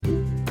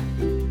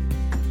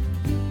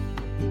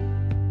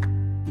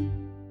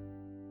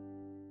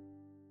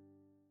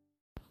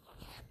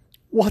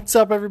What's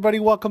up, everybody?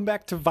 Welcome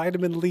back to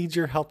Vitamin Lead,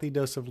 your healthy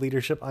dose of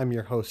leadership. I'm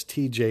your host,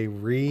 TJ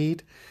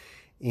Reed,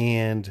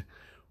 and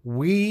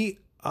we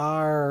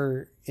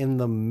are in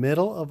the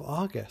middle of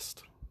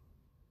August.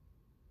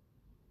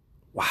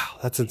 Wow,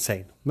 that's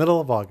insane.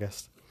 Middle of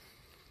August.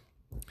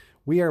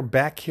 We are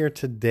back here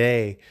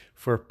today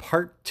for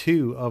part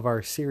 2 of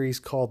our series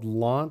called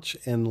Launch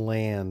and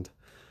Land,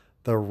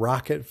 the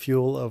rocket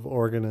fuel of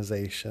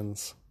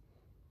organizations.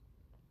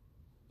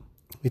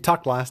 We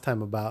talked last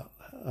time about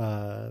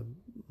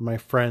my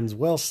friends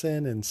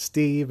Wilson and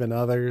Steve and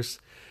others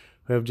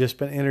who have just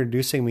been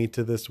introducing me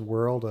to this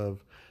world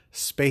of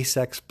space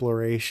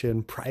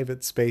exploration,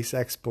 private space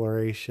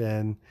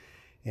exploration,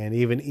 and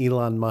even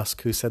Elon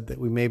Musk, who said that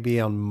we may be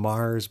on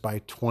Mars by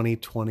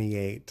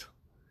 2028.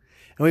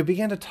 And we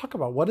began to talk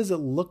about what does it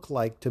look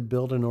like to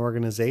build an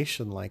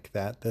organization like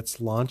that that's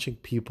launching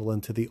people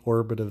into the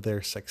orbit of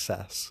their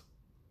success.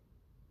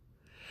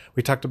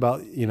 We talked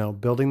about,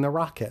 building the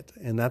rocket,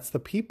 and that's the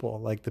people,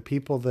 like the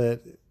people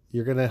that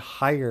you're going to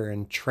hire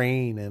and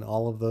train and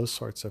all of those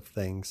sorts of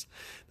things.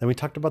 Then we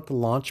talked about the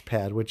launch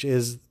pad, which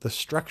is the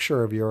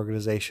structure of your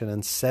organization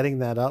and setting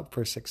that up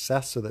for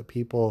success so that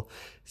people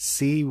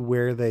see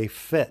where they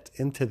fit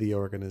into the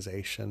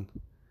organization.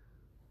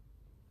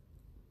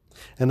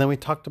 And then we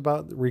talked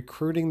about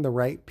recruiting the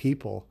right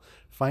people,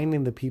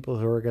 finding the people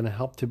who are going to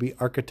help to be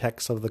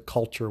architects of the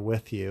culture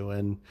with you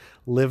and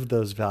live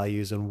those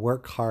values and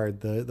work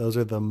hard. Those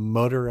are the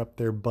motor up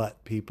their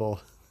butt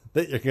people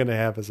that you're going to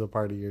have as a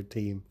part of your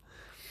team.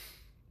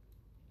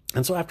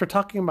 And so after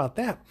talking about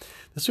that,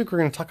 this week we're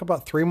going to talk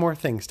about 3 more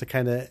things to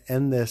kind of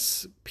end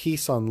this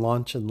piece on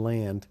launch and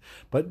land.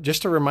 But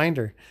just a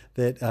reminder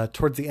that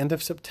towards the end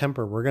of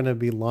September, we're going to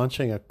be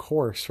launching a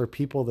course for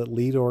people that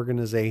lead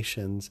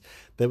organizations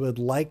that would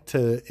like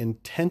to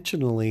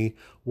intentionally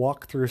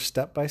walk through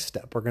step by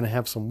step. We're going to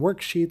have some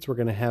worksheets. We're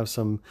going to have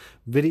some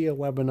video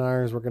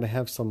webinars. We're going to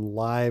have some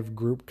live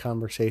group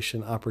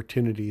conversation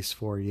opportunities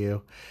for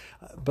you.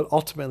 But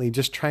ultimately,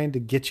 just trying to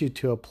get you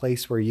to a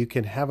place where you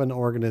can have an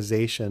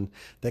organization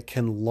that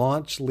can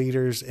launch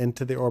leaders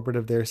into the orbit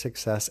of their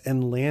success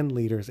and land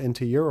leaders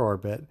into your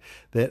orbit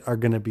that are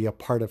going to be a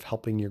part of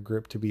helping your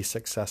group to be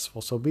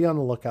successful. So be on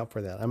the lookout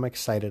for that. I'm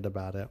excited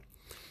about it.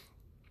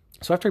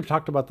 So after we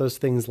talked about those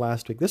things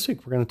last week, this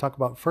week we're going to talk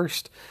about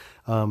first,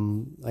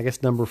 I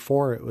guess number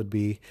 4 it would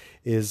be,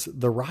 is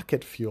the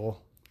rocket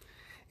fuel.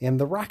 And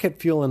the rocket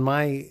fuel, in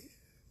my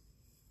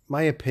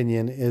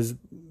opinion, is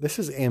this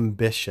is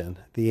ambition,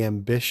 the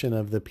ambition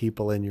of the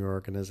people in your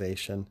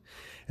organization.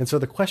 And so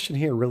the question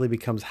here really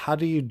becomes, how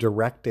do you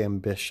direct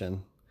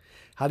ambition?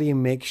 How do you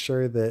make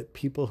sure that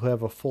people who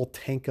have a full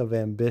tank of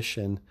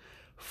ambition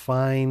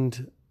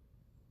find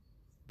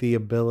the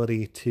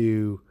ability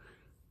to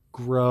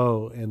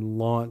grow and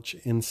launch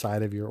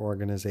inside of your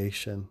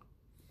organization?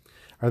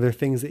 Are there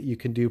things that you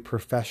can do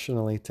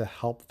professionally to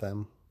help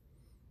them?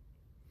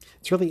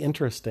 It's really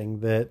interesting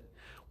that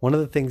one of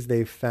the things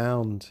they've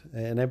found,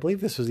 and I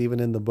believe this was even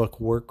in the book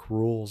Work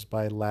Rules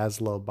by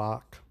Laszlo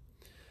Bock,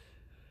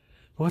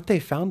 what they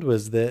found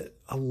was that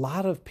a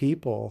lot of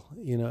people,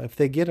 if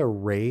they get a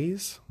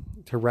raise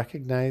to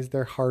recognize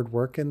their hard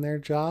work in their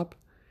job,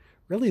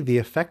 really the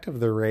effect of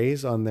the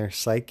raise on their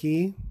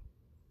psyche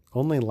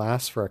only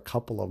lasts for a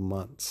couple of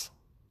months.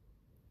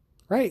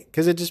 Right?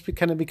 Because it just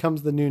kind of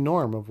becomes the new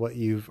norm of what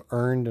you've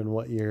earned and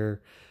what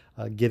you're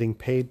getting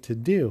paid to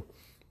do.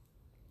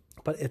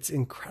 But it's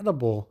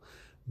incredible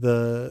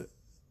the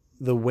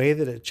way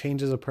that it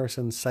changes a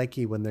person's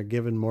psyche when they're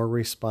given more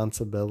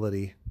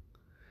responsibility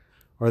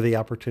or the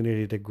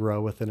opportunity to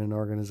grow within an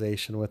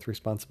organization with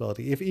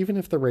responsibility. Even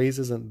if the raise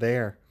isn't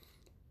there,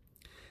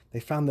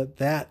 they found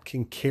that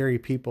can carry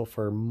people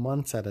for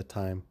months at a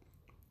time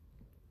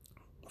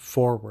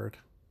forward.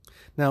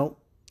 Now,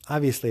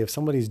 obviously, if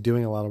somebody's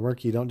doing a lot of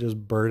work, you don't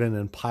just burden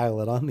and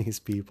pile it on these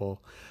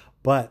people,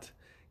 but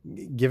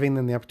giving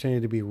them the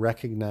opportunity to be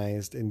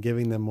recognized and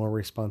giving them more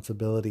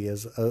responsibility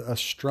is a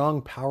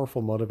strong,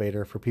 powerful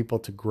motivator for people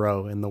to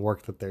grow in the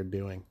work that they're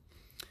doing.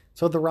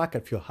 So the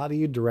rocket fuel, how do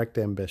you direct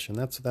ambition?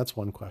 That's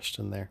one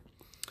question there.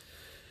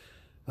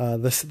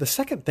 The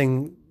second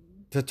thing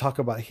to talk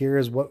about here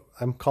is what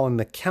I'm calling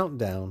the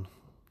countdown.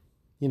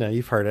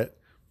 You've heard it.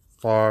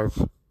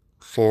 5,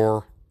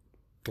 4,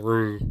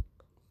 3,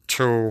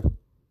 2,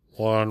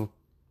 1.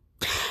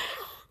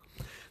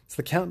 It's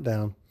the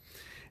countdown.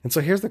 And so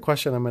here's the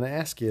question I'm going to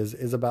ask you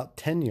is about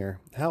tenure.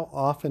 How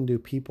often do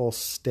people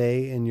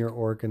stay in your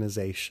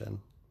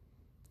organization?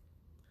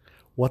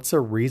 What's a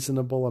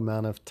reasonable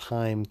amount of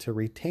time to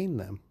retain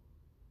them?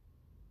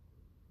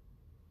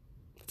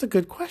 That's a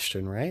good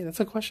question, right? That's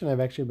a question I've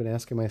actually been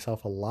asking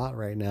myself a lot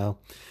right now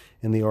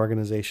in the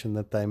organization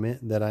that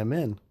I'm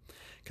in.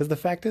 Because the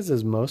fact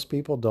is most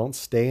people don't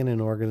stay in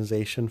an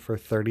organization for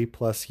 30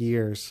 plus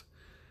years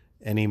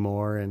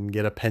anymore and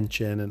get a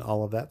pension and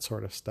all of that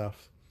sort of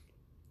stuff.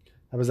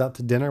 I was out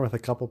to dinner with a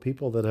couple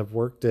people that have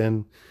worked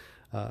in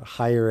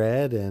higher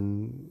ed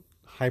and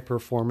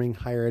high-performing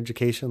higher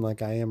education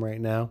like I am right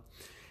now.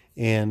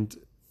 And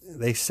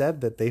they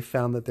said that they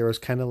found that there was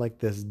kind of like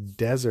this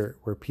desert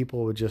where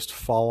people would just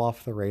fall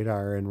off the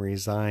radar and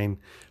resign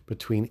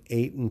between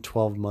 8 and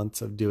 12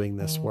 months of doing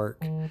this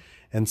work.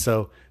 And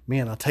so,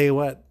 man, I'll tell you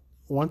what,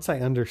 once I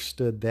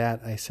understood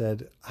that, I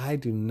said, I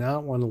do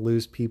not want to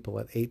lose people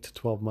at 8 to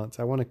 12 months.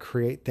 I want to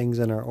create things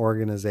in our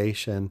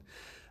organization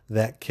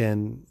that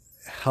can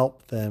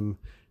help them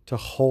to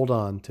hold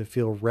on, to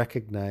feel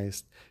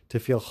recognized, to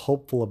feel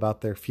hopeful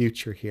about their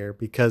future here,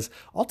 because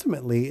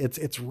ultimately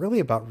it's really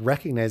about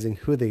recognizing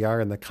who they are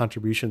and the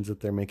contributions that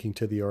they're making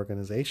to the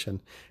organization.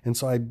 And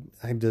so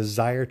I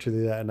desire to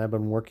do that, and I've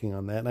been working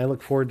on that, and I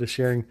look forward to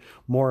sharing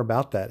more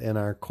about that in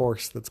our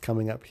course that's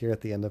coming up here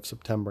at the end of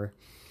September.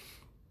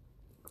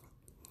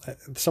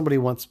 Somebody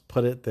once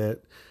put it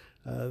that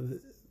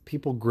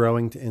people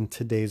growing in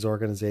today's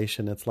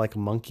organization, it's like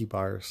monkey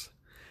bars.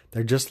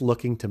 They're just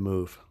looking to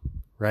move,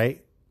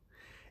 right?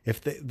 If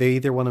they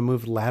either want to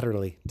move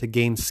laterally to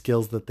gain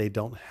skills that they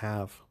don't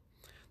have,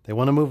 they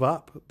want to move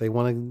up. They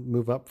want to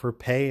move up for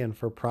pay and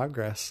for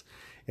progress.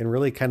 And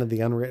really kind of the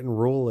unwritten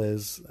rule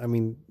is, I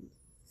mean,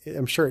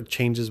 I'm sure it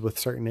changes with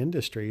certain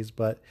industries,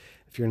 but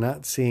if you're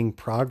not seeing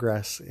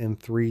progress in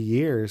 3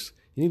 years,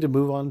 you need to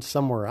move on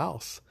somewhere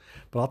else.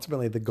 But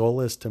ultimately the goal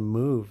is to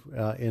move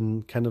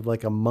in kind of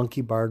like a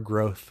monkey bar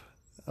growth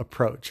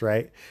approach,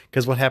 right?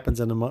 Because what happens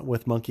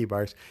with monkey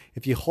bars,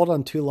 if you hold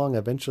on too long,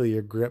 eventually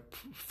your grip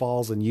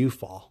falls and you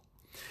fall.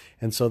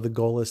 And so the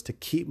goal is to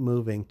keep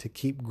moving, to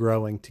keep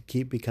growing, to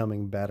keep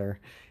becoming better.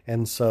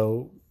 And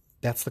so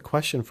that's the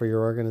question for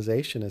your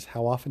organization is,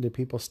 how often do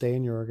people stay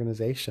in your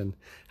organization?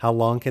 How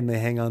long can they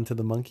hang on to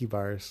the monkey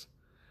bars?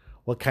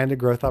 What kind of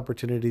growth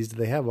opportunities do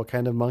they have? What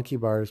kind of monkey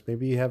bars?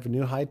 Maybe you have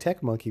new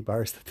high-tech monkey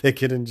bars that they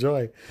can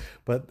enjoy.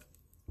 But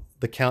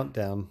the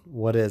countdown,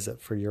 what is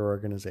it for your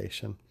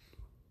organization?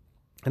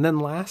 And then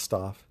last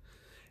off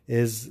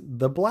is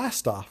the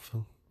blast off.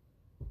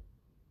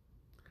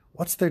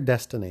 What's their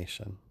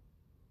destination?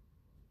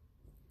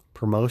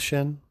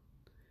 Promotion,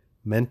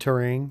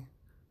 mentoring,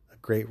 a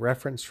great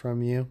reference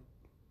from you.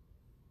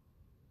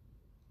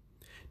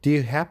 Do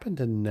you happen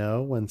to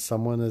know when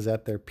someone is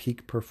at their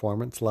peak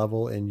performance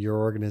level in your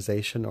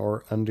organization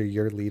or under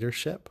your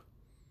leadership?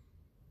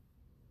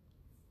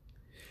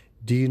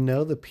 Do you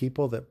know the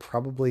people that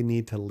probably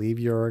need to leave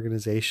your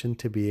organization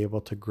to be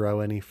able to grow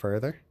any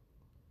further?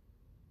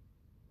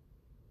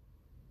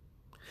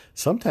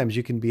 Sometimes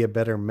you can be a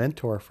better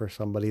mentor for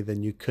somebody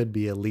than you could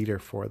be a leader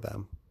for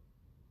them.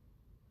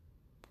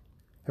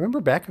 I remember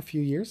back a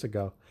few years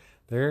ago,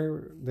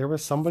 there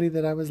was somebody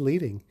that I was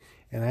leading,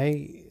 and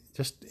I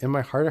just, in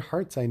my heart of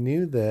hearts, I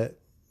knew that,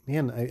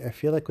 man, I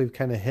feel like we've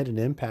kind of hit an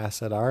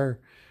impasse at our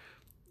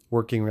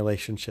working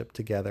relationship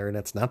together. And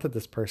it's not that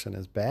this person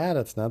is bad.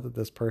 It's not that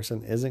this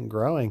person isn't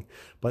growing,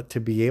 but to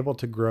be able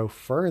to grow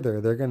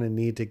further, they're going to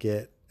need to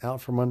get out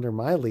from under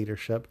my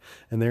leadership,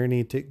 and they're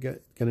going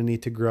to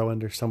need to grow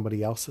under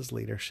somebody else's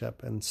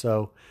leadership. And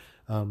so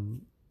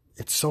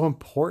it's so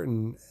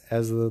important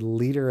as the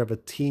leader of a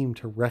team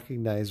to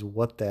recognize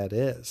what that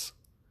is.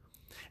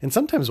 And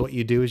sometimes what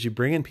you do is you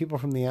bring in people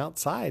from the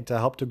outside to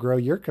help to grow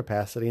your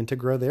capacity and to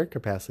grow their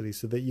capacity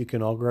so that you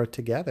can all grow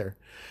together.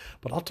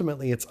 But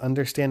ultimately, it's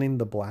understanding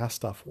the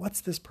blast off.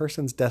 What's this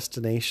person's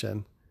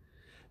destination?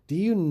 Do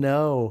you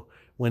know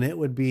when it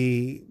would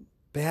be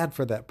bad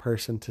for that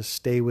person to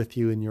stay with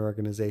you in your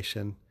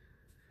organization?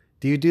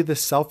 Do you do the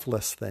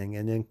selfless thing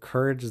and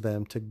encourage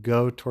them to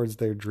go towards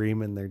their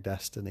dream and their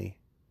destiny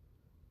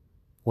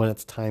when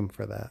it's time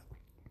for that?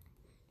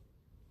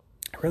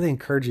 I really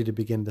encourage you to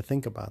begin to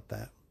think about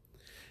that,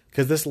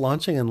 because this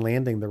launching and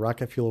landing the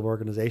rocket fuel of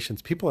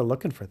organizations, people are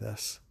looking for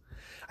this.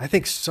 I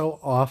think so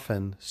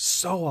often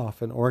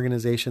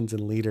organizations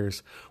and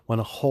leaders want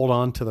to hold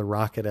on to the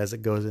rocket as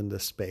it goes into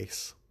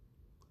space.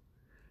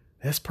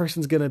 This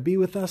person's going to be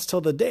with us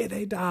till the day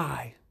they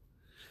die.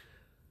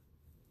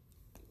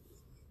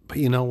 But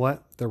you know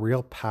what? The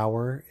real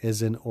power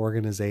is in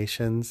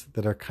organizations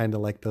that are kind of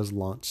like those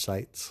launch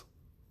sites.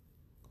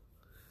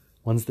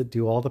 Ones that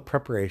do all the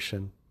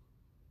preparation,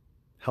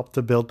 help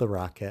to build the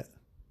rocket,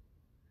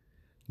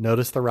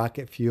 notice the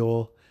rocket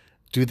fuel,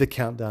 do the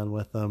countdown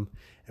with them.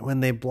 And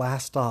when they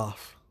blast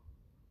off,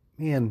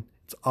 man,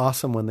 it's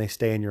awesome when they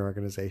stay in your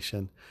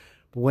organization.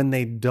 But when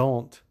they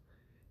don't,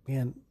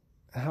 man,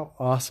 how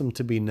awesome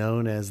to be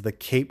known as the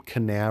Cape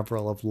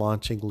Canaveral of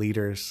launching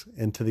leaders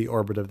into the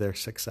orbit of their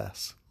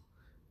success.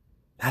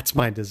 That's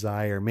my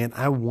desire, man.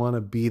 I want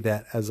to be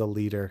that as a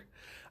leader.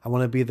 I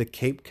want to be the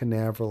Cape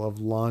Canaveral of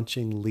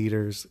launching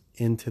leaders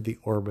into the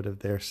orbit of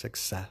their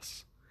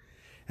success.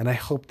 And I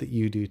hope that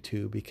you do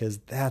too, because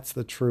that's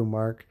the true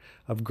mark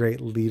of great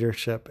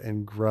leadership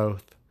and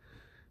growth.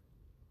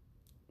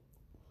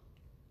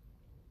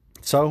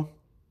 So,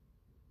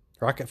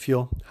 rocket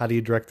fuel, how do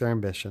you direct their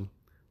ambition?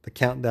 The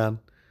countdown,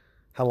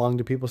 how long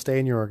do people stay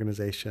in your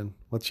organization?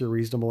 What's your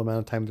reasonable amount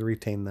of time to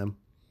retain them?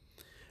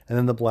 And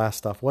then the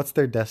blast off, what's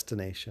their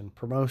destination?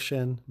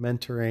 Promotion,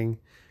 mentoring,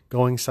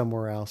 going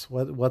somewhere else.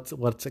 What's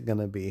it going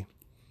to be?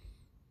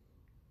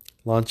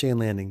 Launching and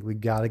landing. We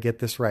got to get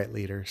this right,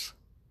 leaders.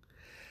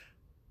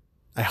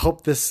 I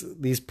hope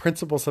these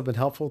principles have been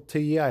helpful to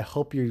you. I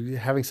hope you're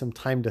having some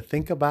time to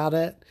think about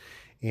it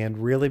and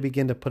really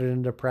begin to put it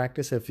into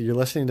practice. If you're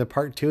listening to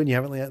part 2 and you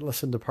haven't yet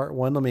listened to part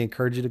 1, let me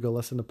encourage you to go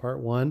listen to part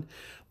 1.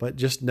 But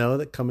just know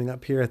that coming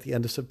up here at the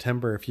end of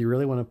September, if you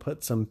really want to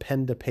put some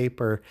pen to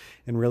paper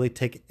and really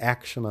take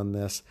action on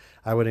this,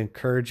 I would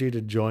encourage you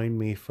to join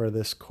me for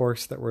this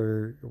course that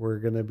we're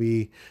going to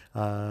be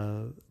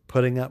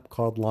putting up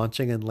called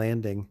Launching and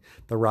Landing,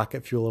 the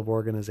Rocket Fuel of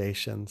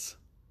Organizations.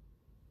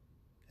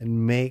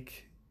 And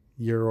make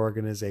your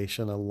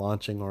organization a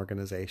launching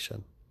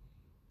organization.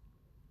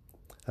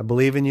 I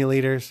believe in you,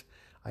 leaders.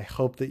 I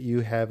hope that you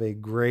have a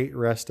great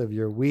rest of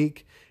your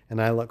week, and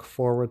I look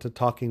forward to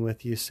talking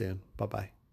with you soon. Bye-bye.